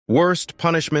Worst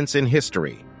punishments in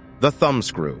history. The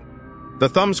thumbscrew. The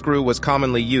thumbscrew was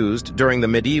commonly used during the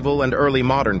medieval and early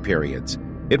modern periods.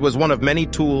 It was one of many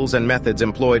tools and methods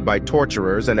employed by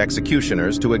torturers and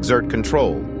executioners to exert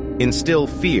control, instill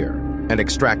fear, and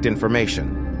extract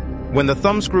information. When the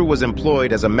thumbscrew was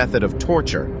employed as a method of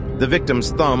torture, the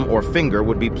victim's thumb or finger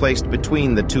would be placed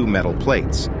between the two metal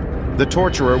plates. The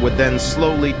torturer would then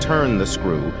slowly turn the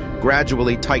screw,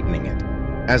 gradually tightening it.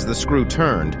 As the screw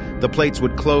turned, the plates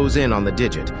would close in on the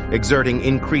digit, exerting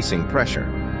increasing pressure.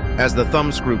 As the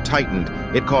thumbscrew tightened,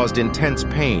 it caused intense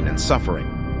pain and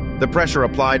suffering. The pressure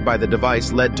applied by the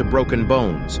device led to broken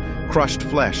bones, crushed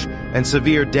flesh, and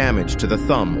severe damage to the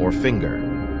thumb or finger.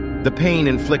 The pain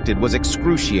inflicted was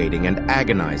excruciating and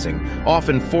agonizing,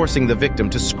 often forcing the victim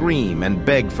to scream and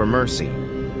beg for mercy.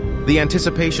 The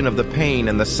anticipation of the pain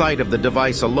and the sight of the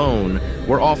device alone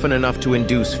were often enough to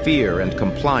induce fear and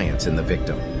compliance in the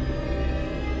victim.